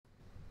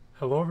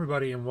Hello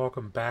everybody and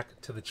welcome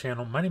back to the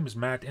channel. My name is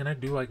Matt and I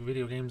do like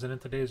video games, and in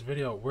today's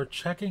video we're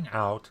checking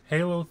out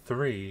Halo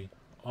 3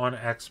 on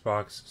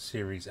Xbox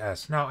Series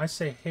S. Now I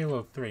say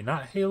Halo 3,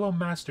 not Halo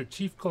Master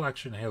Chief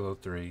Collection Halo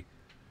 3,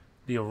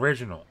 the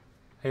original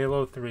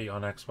Halo 3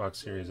 on Xbox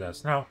Series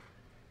S. Now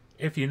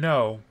if you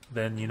know,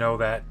 then you know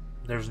that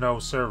there's no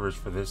servers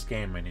for this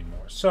game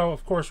anymore. So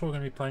of course we're going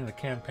to be playing the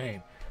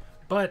campaign.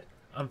 But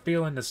I'm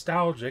feeling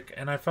nostalgic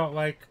and I felt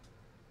like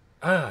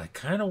I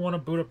kind of want to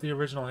boot up the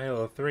original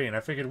Halo 3, and I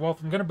figured, well,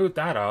 if I'm going to boot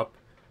that up,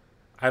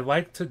 I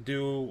like to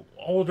do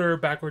older,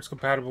 backwards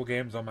compatible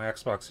games on my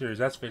Xbox Series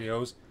S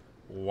videos.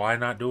 Why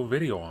not do a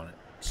video on it?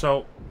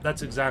 So,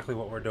 that's exactly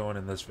what we're doing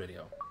in this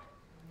video.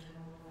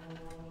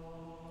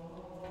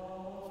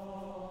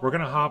 We're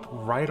going to hop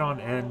right on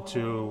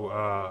into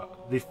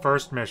the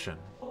first mission.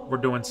 We're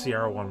doing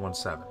Sierra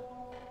 117.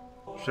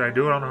 Should I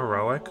do it on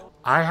Heroic?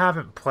 I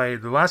haven't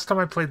played... The last time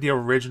I played the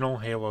original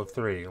Halo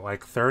 3,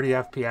 like 30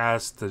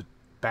 FPS, the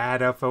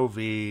bad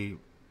FOV,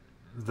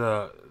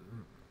 the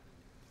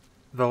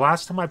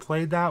last time I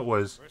played that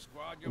was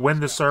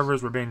when the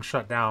servers were being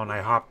shut down.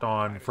 I hopped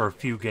on for a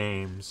few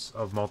games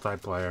of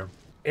multiplayer.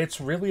 It's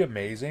really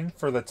amazing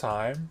for the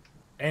time,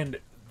 and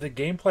the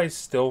gameplay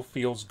still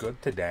feels good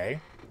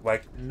today,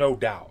 like, no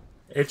doubt.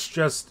 It's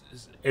just,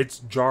 it's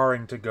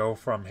jarring to go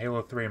from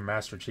Halo 3 and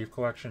Master Chief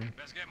Collection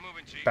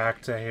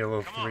back to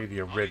Halo 3,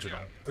 the original.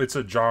 It's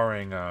a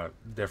jarring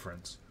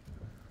difference.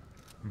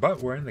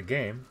 But we're in the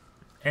game,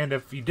 and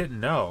if you didn't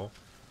know,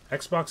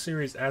 Xbox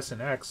Series S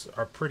and X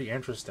are pretty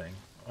interesting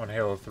on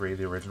Halo 3,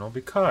 the original,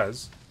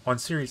 because on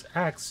Series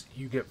X,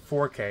 you get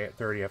 4K at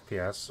 30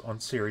 FPS. On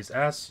Series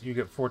S, you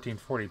get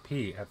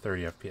 1440p at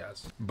 30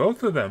 FPS.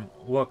 Both of them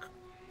look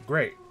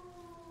great.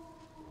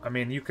 I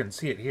mean, you can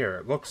see it here.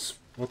 It looks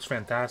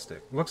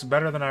fantastic. Looks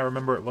better than I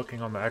remember it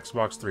looking on the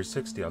Xbox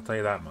 360, I'll tell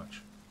you that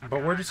much.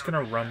 But we're just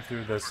going to run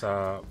through this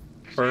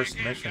first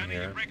mission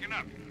here.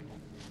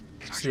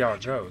 See how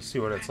it goes, see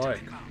what it's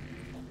like.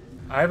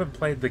 I haven't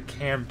played the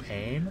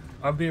campaign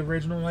of the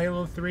original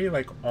Halo 3,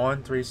 like,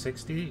 on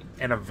 360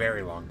 in a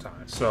very long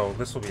time. So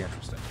this will be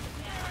interesting.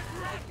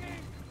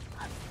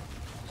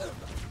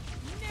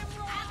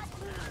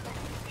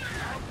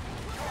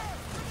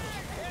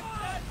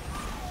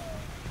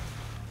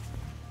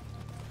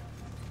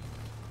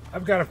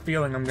 I've got a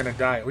feeling I'm going to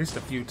die at least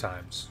a few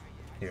times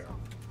here.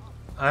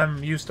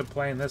 I'm used to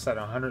playing this at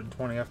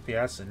 120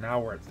 FPS, and now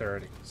we're at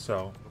 30.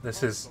 So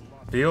this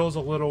feels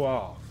a little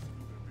off,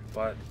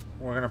 but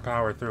we're going to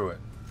power through it.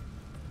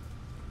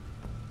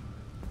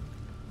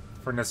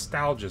 For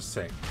nostalgia's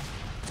sake.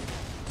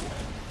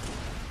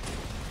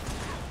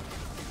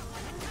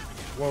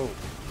 Whoa.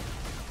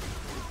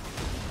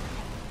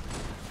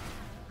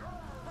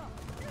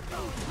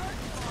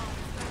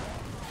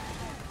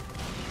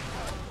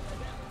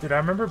 Dude, I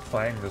remember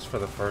playing this for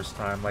the first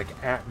time, like,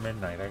 at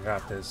midnight. I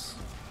got this.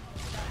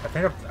 I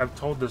think I've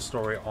told this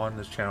story on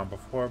this channel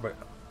before, but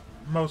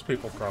most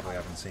people probably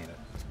haven't seen it.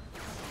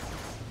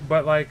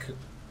 But, like,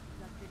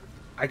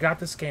 I got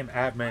this game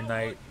at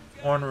midnight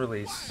on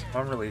release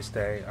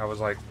day. I was,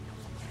 like,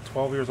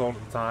 12 years old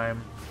at the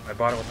time. I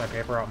bought it with my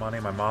paper route money.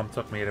 My mom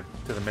took me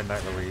to the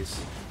midnight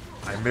release.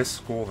 I missed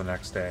school the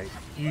next day.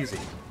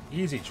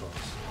 Easy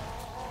choice.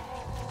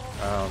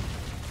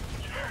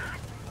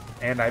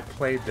 And I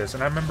played this,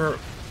 and I remember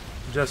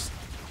just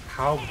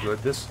how good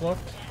this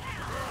looked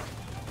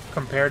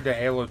compared to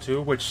Halo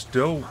 2, which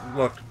still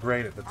looked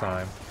great at the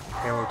time.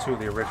 Halo 2,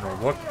 the original,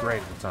 looked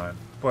great at the time,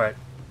 but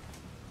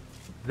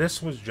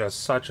this was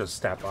just such a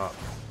step up.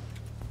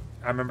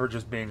 I remember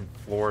just being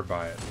floored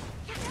by it.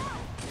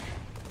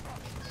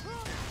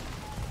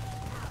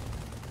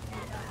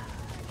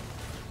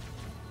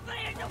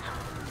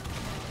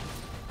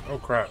 Oh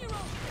crap.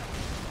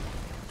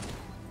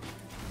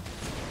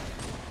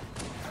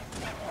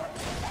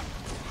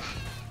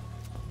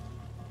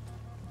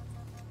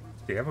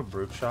 Do you have a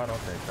brute shot? I'll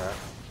take that.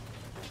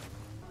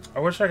 I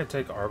wish I could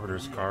take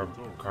Arbiter's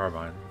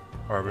carbine.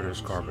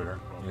 Arbiter's carburetor.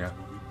 Yeah.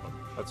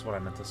 That's what I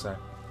meant to say.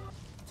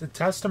 It's a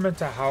testament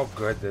to how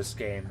good this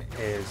game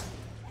is,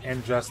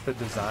 and just the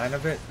design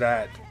of it,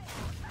 that,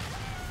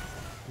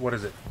 what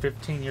is it,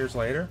 15 years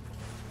later?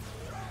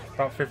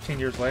 About 15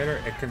 years later,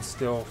 it can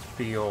still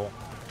feel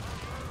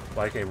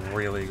like a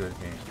really good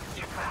game.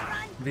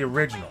 The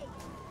original.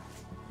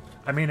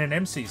 I mean, in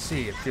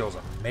MCC, it feels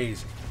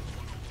amazing.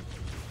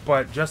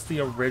 But just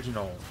the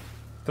original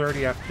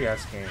 30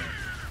 FPS game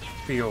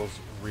feels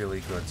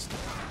really good still.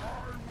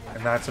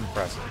 And that's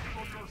impressive.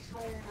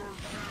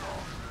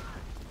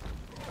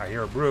 I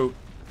hear a brute.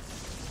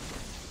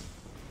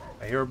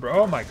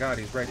 Oh my god,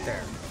 he's right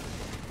there.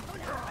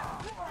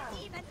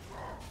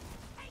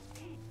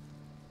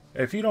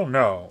 If you don't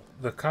know,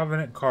 the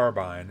Covenant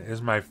Carbine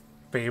is my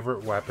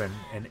favorite weapon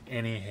in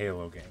any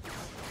Halo game.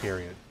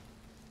 Period.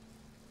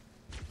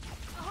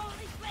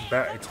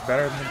 It's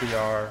better than the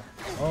BR.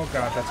 Oh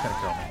god, that's gonna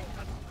kill me.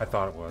 I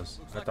thought it was.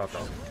 I thought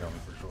that was gonna kill me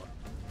for sure.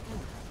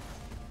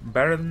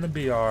 Better than the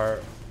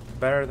BR,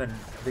 better than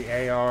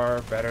the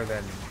AR, better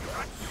than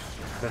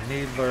the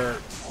Needler,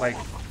 like,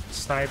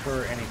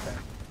 sniper, anything.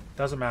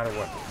 Doesn't matter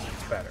what it is,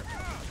 it's better.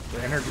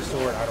 The energy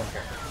sword, I don't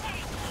care.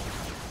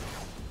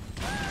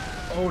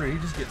 Oh, did he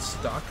just get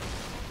stuck?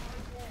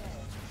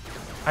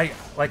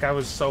 I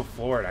was so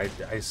floored.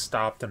 I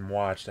stopped and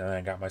watched and then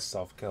I got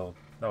myself killed.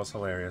 That was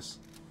hilarious.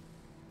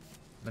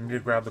 I need to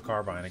grab the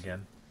carbine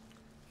again.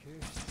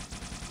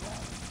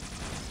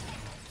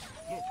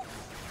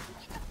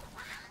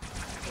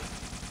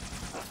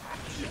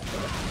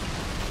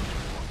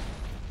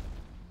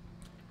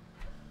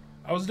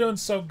 I was doing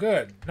so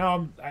good.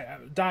 Now I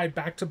died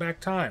back-to-back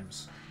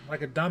times.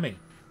 Like a dummy.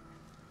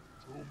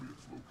 Tell me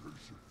its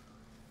location.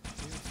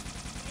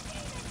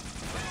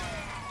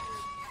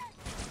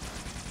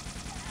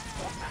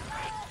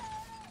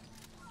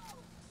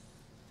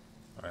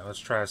 Alright, let's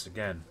try this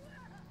again.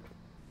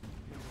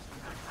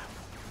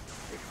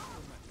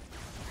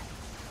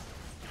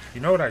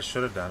 You know what I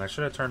should have done? I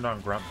should have turned on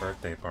Grunt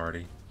Birthday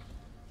Party.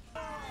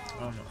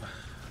 I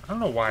don't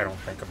know why I don't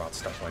think about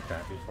stuff like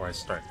that before I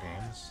start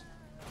games.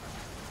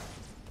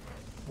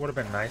 Would have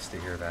been nice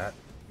to hear that.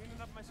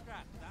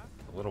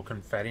 The little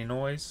confetti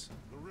noise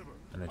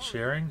and the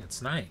cheering,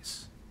 it's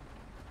nice.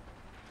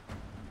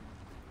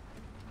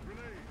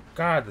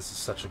 God, this is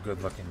such a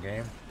good looking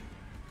game.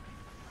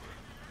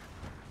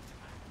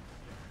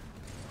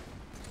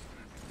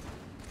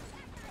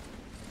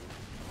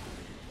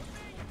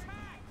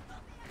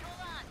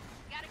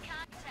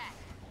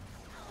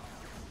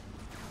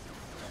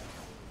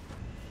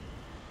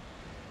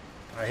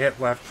 I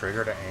hit left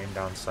trigger to aim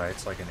down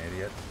sights like an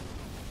idiot.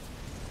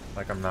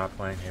 Like I'm not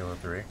playing Halo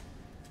 3.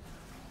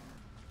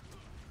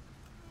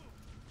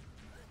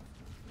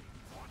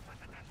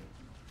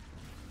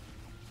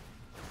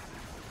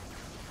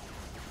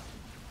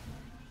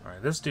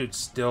 Alright, this dude's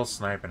still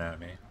sniping at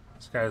me.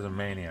 This guy's a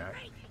maniac.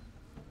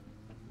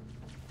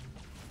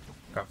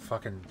 Got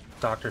fucking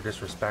Dr.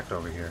 Disrespect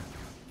over here.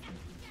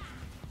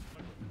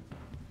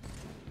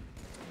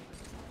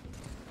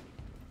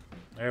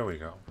 There we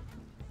go.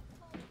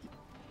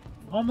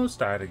 Almost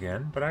died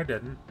again, but I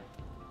didn't.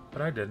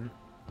 But I didn't.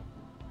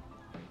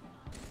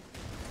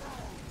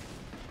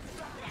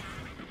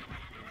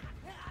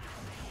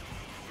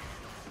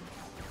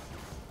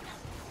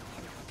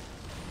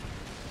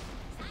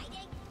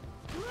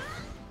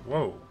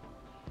 Whoa.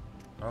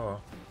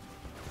 Oh.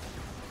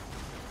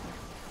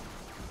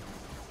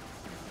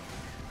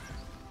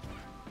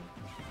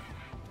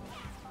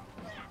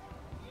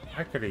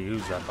 I could have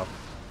used that up.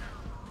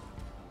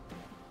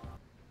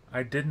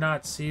 I did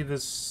not see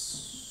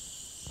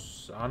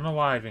this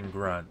unaliving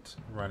grunt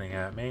running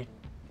at me.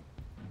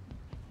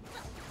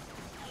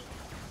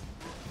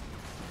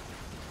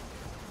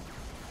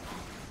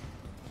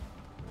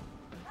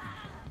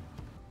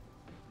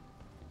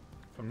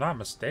 If I'm not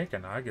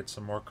mistaken, I get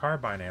some more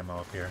carbine ammo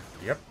up here.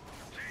 Yep.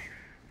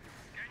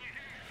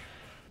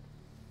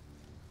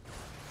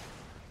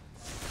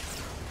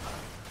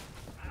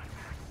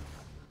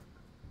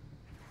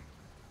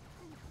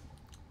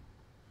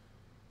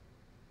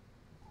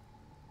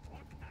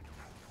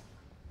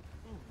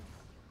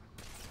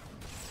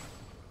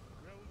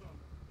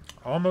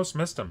 Almost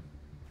missed him.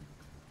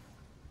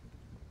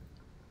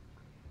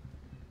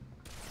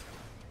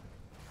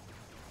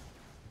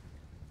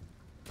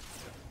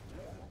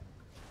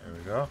 There we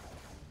go.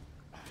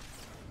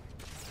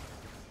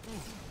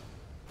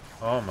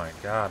 Oh my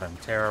god, I'm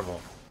terrible.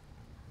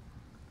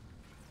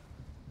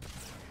 You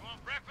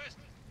want breakfast?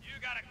 You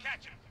gotta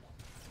catch him.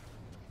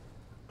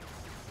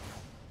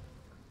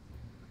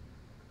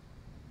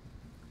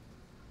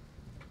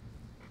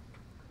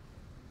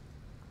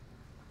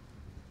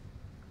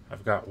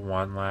 I've got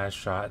one last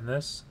shot in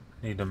this.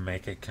 Need to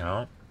make it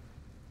count.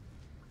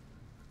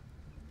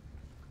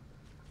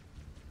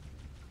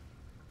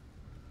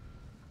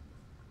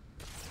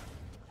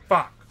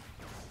 Fuck.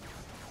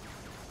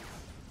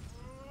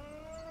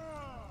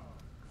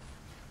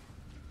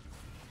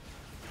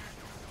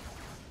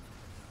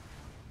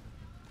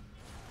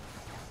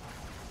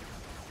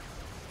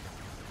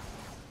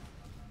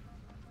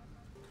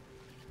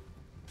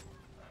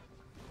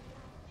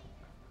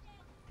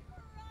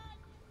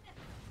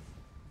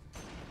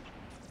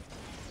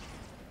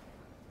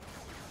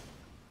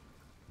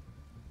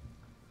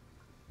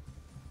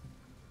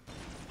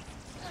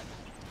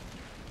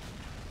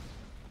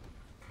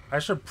 I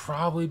should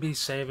probably be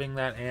saving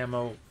that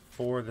ammo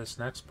for this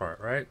next part,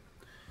 right?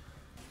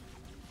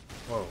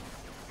 Whoa.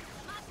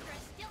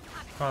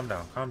 Calm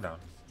down, calm down.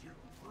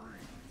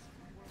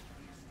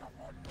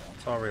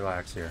 Let's all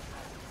relax here.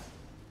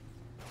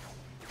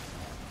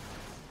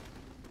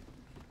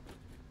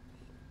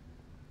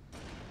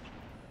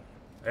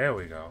 There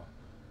we go.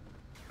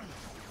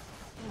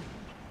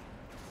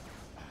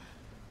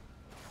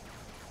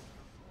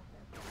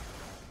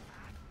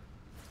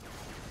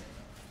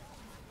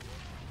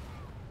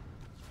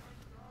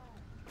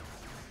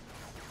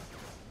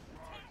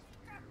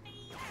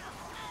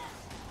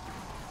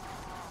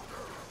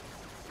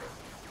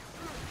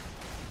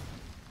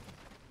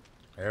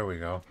 There we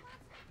go.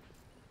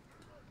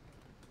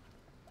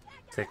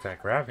 Take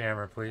that grab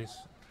hammer, please.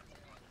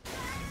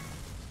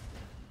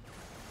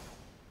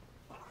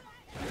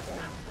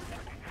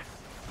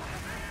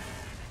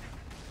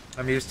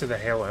 I'm used to the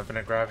Halo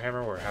Infinite grab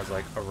hammer where it has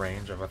like a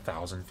range of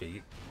 1,000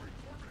 feet.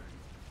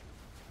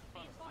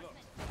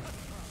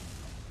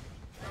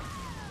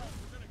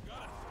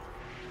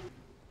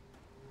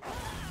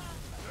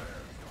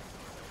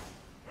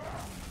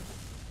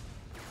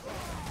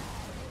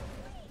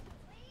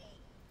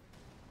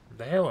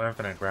 The Halo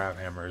Infinite grab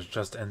hammer is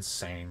just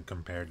insane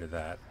compared to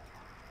that.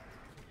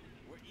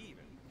 We're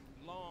even,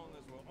 long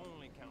as we're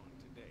only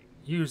counting today.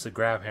 Use the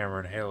grab hammer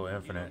in Halo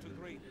Infinite,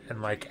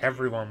 and like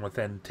everyone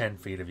within 10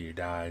 feet of you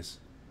dies.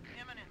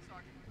 Imminent,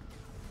 Sergeant.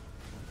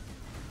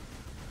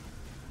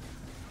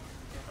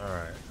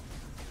 Alright.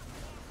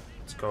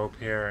 Let's go up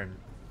here and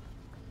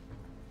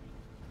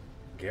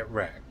get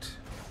wrecked.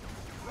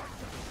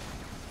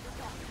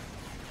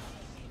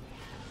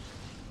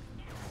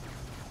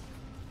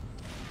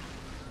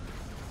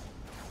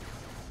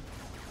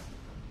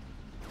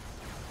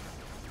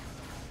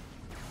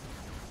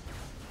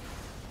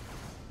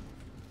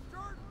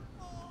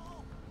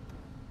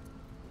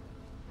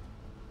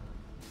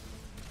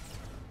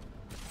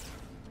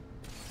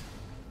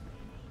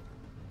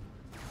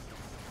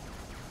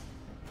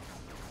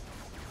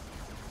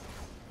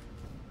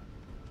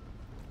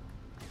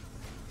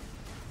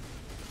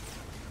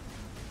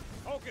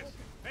 Focus.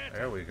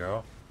 There we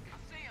go. I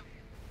see him.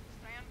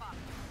 Stand by.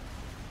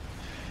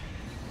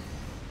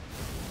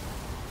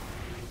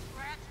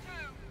 Scratch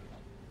two.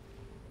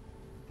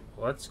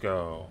 Let's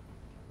go.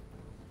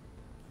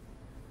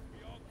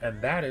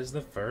 And that is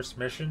the first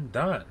mission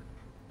done.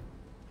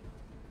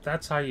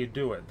 That's how you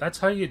do it. That's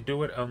how you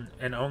do it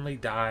and only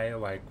die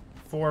like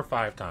 4 or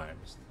 5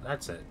 times.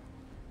 That's it.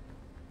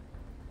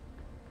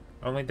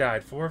 Only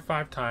died 4 or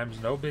 5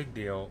 times, no big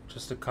deal.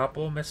 Just a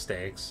couple of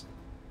mistakes.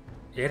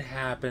 It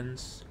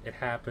happens. It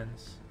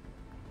happens.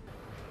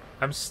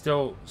 I'm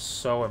still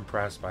so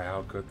impressed by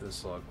how good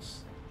this looks.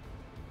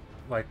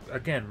 Like,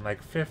 again,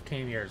 like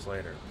 15 years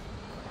later.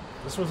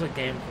 This was a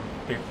game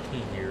from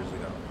 15 years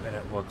ago, and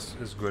it looks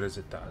as good as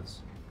it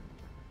does.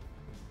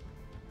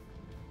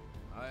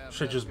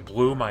 Shit just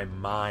blew my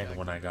mind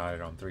when I got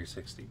it on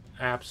 360.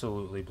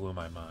 Absolutely blew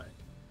my mind.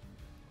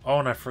 Oh,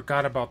 and I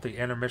forgot about the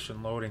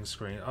intermission loading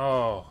screen.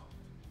 Oh.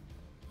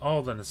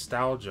 Oh, the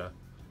nostalgia.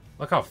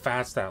 Look how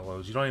fast that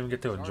loads. You don't even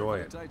get to enjoy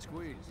it.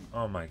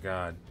 Oh my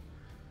god.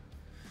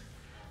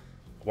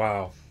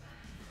 Wow.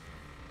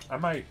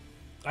 I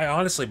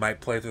honestly might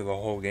play through the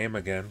whole game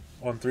again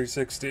on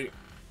 360.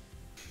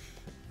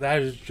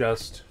 That's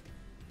just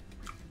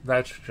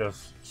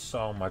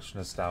so much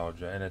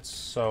nostalgia, and it's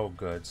so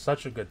good.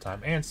 Such a good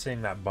time. And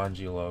seeing that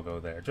Bungie logo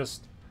there.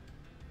 Just,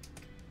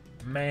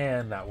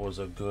 man, that was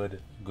a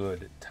good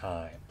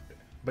time.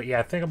 But yeah,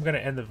 I think I'm going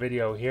to end the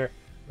video here.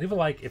 Leave a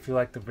like if you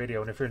like the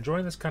video, and if you're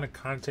enjoying this kind of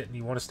content and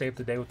you want to stay up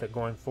to date with it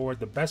going forward,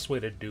 the best way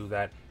to do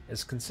that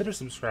is consider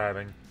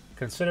subscribing,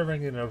 consider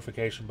ringing the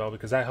notification bell,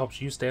 because that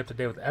helps you stay up to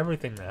date with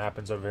everything that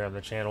happens over here on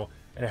the channel,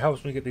 and it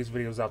helps me get these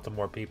videos out to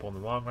more people in the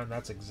long run.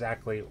 That's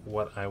exactly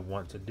what I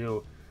want to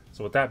do.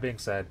 So with that being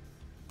said,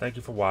 thank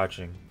you for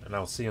watching, and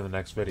I'll see you in the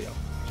next video.